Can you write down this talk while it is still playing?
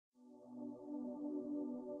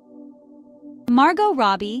Margot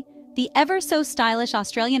Robbie, the ever-so-stylish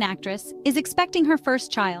Australian actress, is expecting her first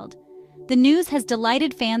child. The news has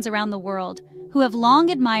delighted fans around the world, who have long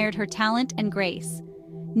admired her talent and grace.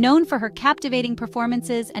 Known for her captivating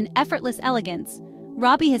performances and effortless elegance,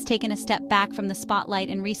 Robbie has taken a step back from the spotlight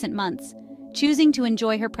in recent months, choosing to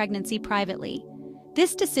enjoy her pregnancy privately.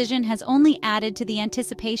 This decision has only added to the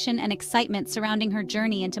anticipation and excitement surrounding her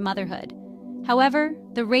journey into motherhood. However,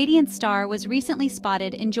 the radiant star was recently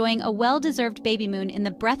spotted enjoying a well-deserved baby moon in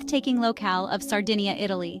the breathtaking locale of Sardinia,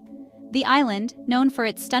 Italy. The island, known for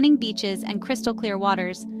its stunning beaches and crystal-clear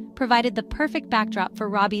waters, provided the perfect backdrop for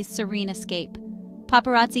Robbie's serene escape.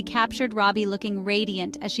 Paparazzi captured Robbie looking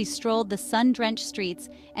radiant as she strolled the sun-drenched streets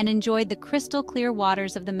and enjoyed the crystal-clear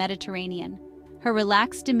waters of the Mediterranean. Her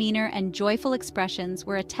relaxed demeanor and joyful expressions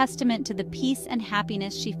were a testament to the peace and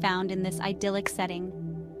happiness she found in this idyllic setting.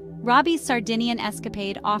 Robbie's Sardinian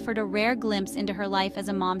escapade offered a rare glimpse into her life as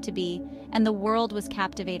a mom-to-be, and the world was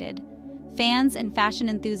captivated. Fans and fashion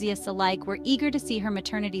enthusiasts alike were eager to see her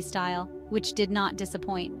maternity style, which did not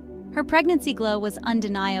disappoint. Her pregnancy glow was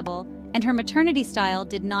undeniable, and her maternity style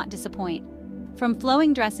did not disappoint. From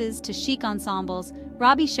flowing dresses to chic ensembles,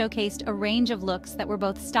 Robbie showcased a range of looks that were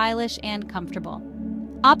both stylish and comfortable.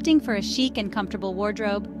 Opting for a chic and comfortable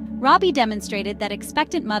wardrobe, Robbie demonstrated that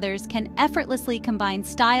expectant mothers can effortlessly combine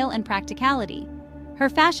style and practicality. Her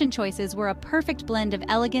fashion choices were a perfect blend of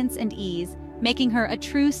elegance and ease, making her a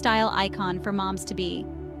true style icon for moms-to-be.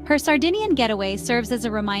 Her Sardinian getaway serves as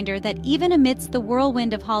a reminder that even amidst the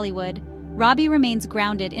whirlwind of Hollywood, Robbie remains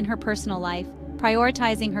grounded in her personal life,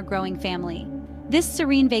 prioritizing her growing family. This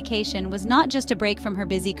serene vacation was not just a break from her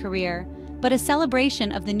busy career, but a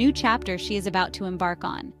celebration of the new chapter she is about to embark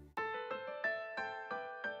on.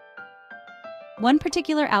 One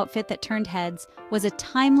particular outfit that turned heads was a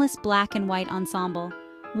timeless black and white ensemble,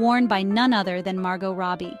 worn by none other than Margot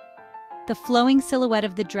Robbie. The flowing silhouette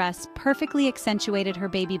of the dress perfectly accentuated her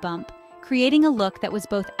baby bump, creating a look that was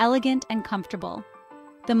both elegant and comfortable.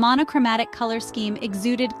 The monochromatic color scheme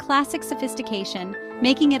exuded classic sophistication,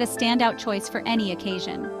 making it a standout choice for any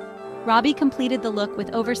occasion. Robbie completed the look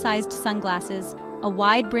with oversized sunglasses, a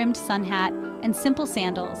wide-brimmed sun hat, and simple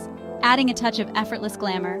sandals, adding a touch of effortless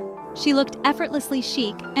glamour. She looked effortlessly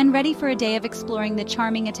chic and ready for a day of exploring the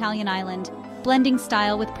charming Italian island, blending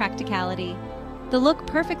style with practicality. The look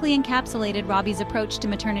perfectly encapsulated Robbie's approach to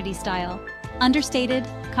maternity style, understated,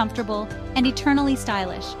 comfortable, and eternally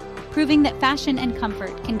stylish, proving that fashion and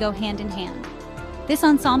comfort can go hand in hand. This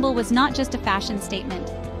ensemble was not just a fashion statement,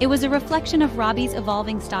 it was a reflection of Robbie's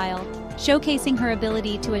evolving style, showcasing her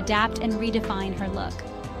ability to adapt and redefine her look.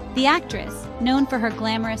 The actress, known for her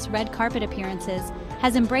glamorous red carpet appearances,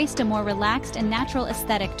 has embraced a more relaxed and natural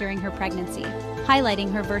aesthetic during her pregnancy,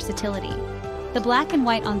 highlighting her versatility. The black and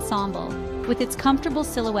white ensemble, with its comfortable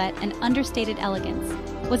silhouette and understated elegance,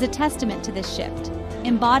 was a testament to this shift,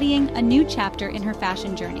 embodying a new chapter in her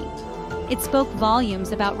fashion journey. It spoke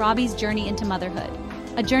volumes about Robbie's journey into motherhood,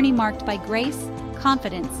 a journey marked by grace,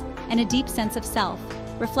 confidence, and a deep sense of self,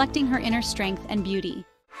 reflecting her inner strength and beauty.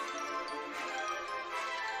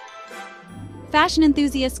 Fashion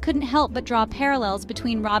enthusiasts couldn't help but draw parallels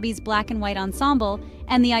between Robbie's black and white ensemble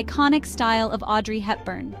and the iconic style of Audrey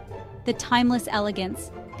Hepburn. The timeless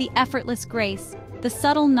elegance, the effortless grace, the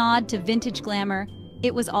subtle nod to vintage glamour,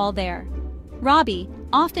 it was all there. Robbie,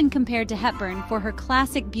 often compared to Hepburn for her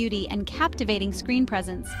classic beauty and captivating screen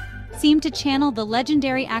presence, seemed to channel the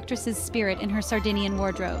legendary actress's spirit in her Sardinian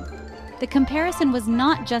wardrobe. The comparison was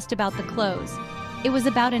not just about the clothes, it was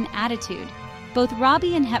about an attitude. Both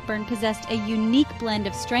Robbie and Hepburn possessed a unique blend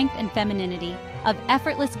of strength and femininity, of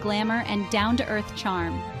effortless glamour and down-to-earth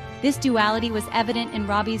charm. This duality was evident in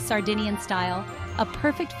Robbie's Sardinian style, a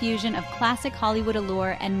perfect fusion of classic Hollywood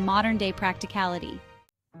allure and modern-day practicality.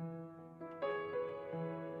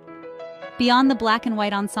 Beyond the black and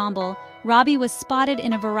white ensemble, Robbie was spotted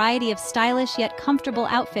in a variety of stylish yet comfortable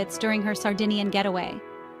outfits during her Sardinian getaway.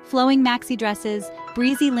 Flowing maxi dresses,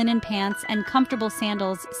 breezy linen pants, and comfortable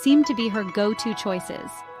sandals seemed to be her go-to choices.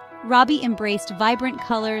 Robbie embraced vibrant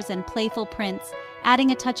colors and playful prints, adding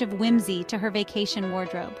a touch of whimsy to her vacation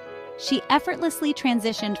wardrobe. She effortlessly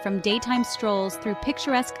transitioned from daytime strolls through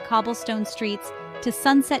picturesque cobblestone streets to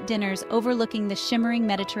sunset dinners overlooking the shimmering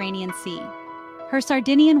Mediterranean Sea. Her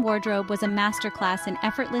Sardinian wardrobe was a masterclass in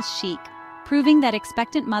effortless chic, proving that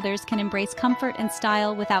expectant mothers can embrace comfort and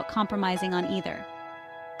style without compromising on either.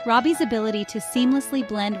 Robbie's ability to seamlessly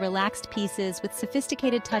blend relaxed pieces with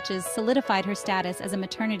sophisticated touches solidified her status as a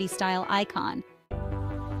maternity-style icon.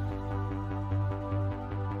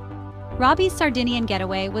 Robbie's Sardinian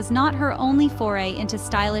getaway was not her only foray into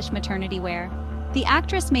stylish maternity wear. The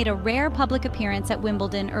actress made a rare public appearance at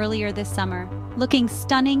Wimbledon earlier this summer, looking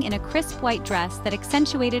stunning in a crisp white dress that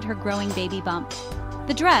accentuated her growing baby bump.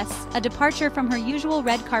 The dress, a departure from her usual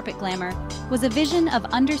red carpet glamour, was a vision of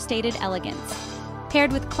understated elegance.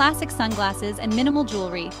 Paired with classic sunglasses and minimal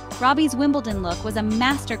jewelry, Robbie's Wimbledon look was a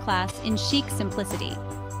masterclass in chic simplicity.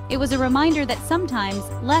 It was a reminder that sometimes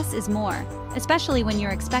less is more, especially when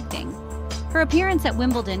you're expecting. Her appearance at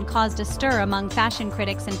Wimbledon caused a stir among fashion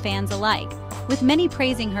critics and fans alike, with many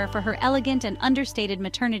praising her for her elegant and understated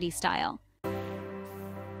maternity style.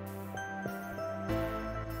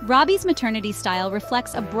 Robbie's maternity style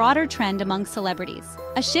reflects a broader trend among celebrities,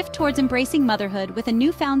 a shift towards embracing motherhood with a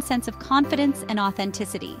newfound sense of confidence and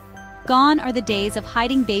authenticity. Gone are the days of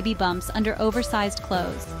hiding baby bumps under oversized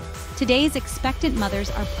clothes. Today's expectant mothers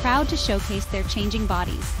are proud to showcase their changing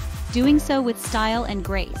bodies, doing so with style and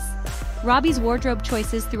grace. Robbie's wardrobe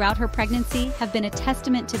choices throughout her pregnancy have been a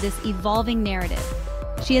testament to this evolving narrative.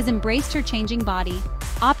 She has embraced her changing body,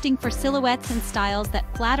 opting for silhouettes and styles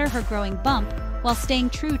that flatter her growing bump while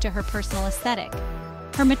staying true to her personal aesthetic.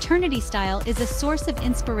 Her maternity style is a source of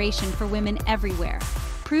inspiration for women everywhere,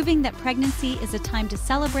 proving that pregnancy is a time to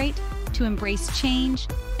celebrate, to embrace change,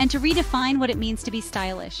 and to redefine what it means to be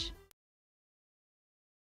stylish.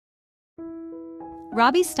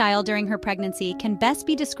 Robbie's style during her pregnancy can best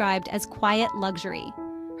be described as quiet luxury.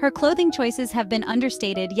 Her clothing choices have been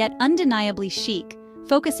understated yet undeniably chic,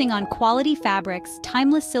 focusing on quality fabrics,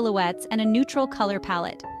 timeless silhouettes, and a neutral color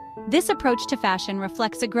palette. This approach to fashion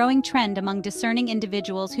reflects a growing trend among discerning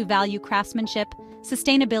individuals who value craftsmanship,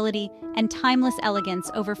 sustainability, and timeless elegance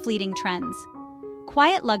over fleeting trends.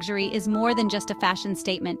 Quiet luxury is more than just a fashion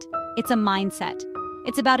statement, it's a mindset.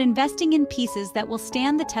 It's about investing in pieces that will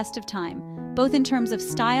stand the test of time, both in terms of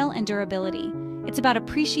style and durability. It's about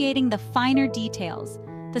appreciating the finer details,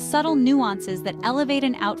 the subtle nuances that elevate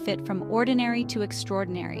an outfit from ordinary to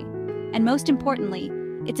extraordinary. And most importantly,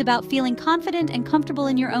 it's about feeling confident and comfortable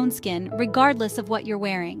in your own skin, regardless of what you're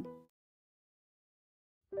wearing.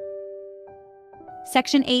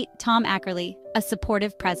 Section 8. Tom Ackerley, a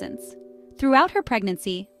supportive presence. Throughout her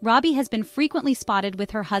pregnancy, Robbie has been frequently spotted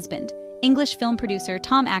with her husband, English film producer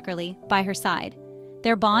Tom Ackerley, by her side.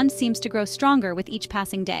 Their bond seems to grow stronger with each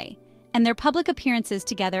passing day, and their public appearances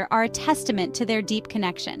together are a testament to their deep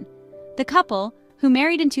connection. The couple, who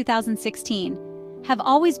married in 2016, have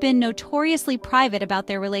always been notoriously private about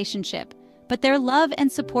their relationship, but their love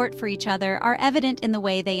and support for each other are evident in the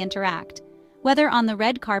way they interact. Whether on the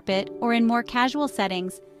red carpet or in more casual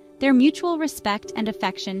settings, their mutual respect and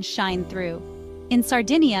affection shine through. In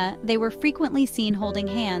Sardinia, they were frequently seen holding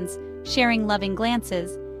hands, sharing loving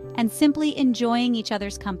glances, and simply enjoying each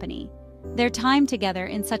other's company. Their time together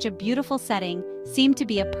in such a beautiful setting seemed to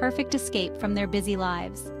be a perfect escape from their busy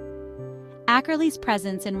lives. Ackerley's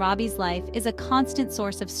presence in Robbie's life is a constant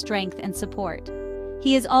source of strength and support.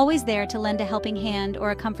 He is always there to lend a helping hand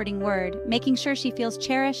or a comforting word, making sure she feels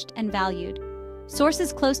cherished and valued.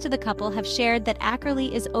 Sources close to the couple have shared that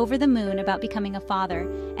Ackerley is over the moon about becoming a father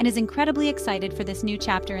and is incredibly excited for this new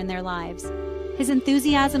chapter in their lives. His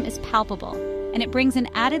enthusiasm is palpable, and it brings an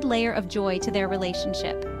added layer of joy to their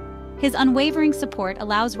relationship. His unwavering support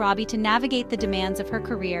allows Robbie to navigate the demands of her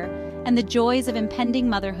career and the joys of impending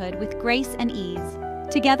motherhood with grace and ease.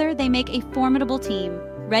 Together, they make a formidable team,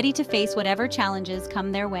 ready to face whatever challenges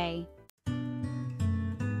come their way.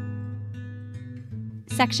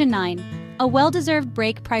 Section 9. A well-deserved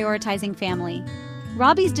break prioritizing family.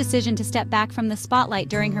 Robbie's decision to step back from the spotlight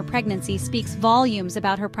during her pregnancy speaks volumes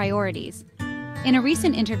about her priorities. In a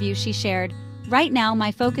recent interview, she shared, "Right now,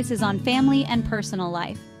 my focus is on family and personal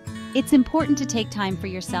life. It's important to take time for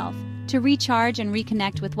yourself, to recharge and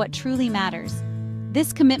reconnect with what truly matters."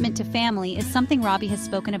 This commitment to family is something Robbie has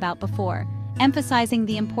spoken about before, emphasizing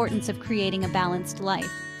the importance of creating a balanced life.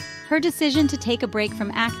 Her decision to take a break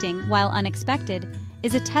from acting, while unexpected,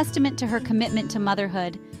 is a testament to her commitment to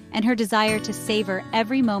motherhood and her desire to savor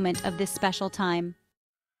every moment of this special time.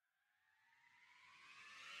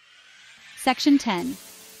 Section 10.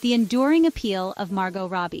 The enduring appeal of Margot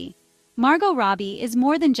Robbie. Margot Robbie is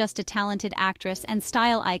more than just a talented actress and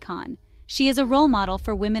style icon. She is a role model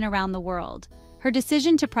for women around the world. Her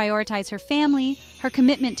decision to prioritize her family, her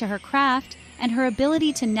commitment to her craft, and her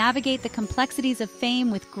ability to navigate the complexities of fame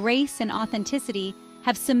with grace and authenticity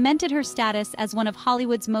have cemented her status as one of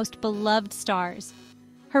Hollywood's most beloved stars.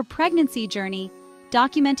 Her pregnancy journey,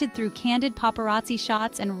 documented through candid paparazzi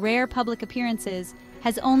shots and rare public appearances,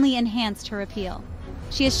 has only enhanced her appeal.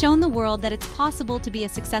 She has shown the world that it's possible to be a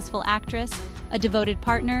successful actress, a devoted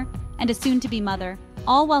partner, and a soon-to-be mother,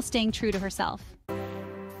 all while staying true to herself.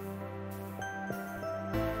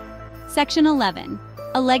 Section 11.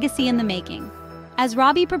 A legacy in the making. As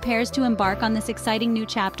Robbie prepares to embark on this exciting new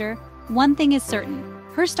chapter, one thing is certain: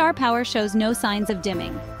 her star power shows no signs of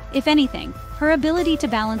dimming. If anything, her ability to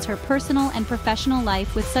balance her personal and professional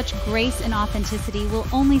life with such grace and authenticity will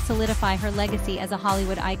only solidify her legacy as a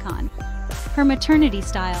Hollywood icon. Her maternity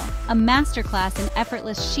style, a masterclass in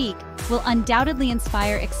effortless chic, will undoubtedly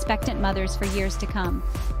inspire expectant mothers for years to come,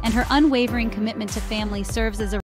 and her unwavering commitment to family serves as a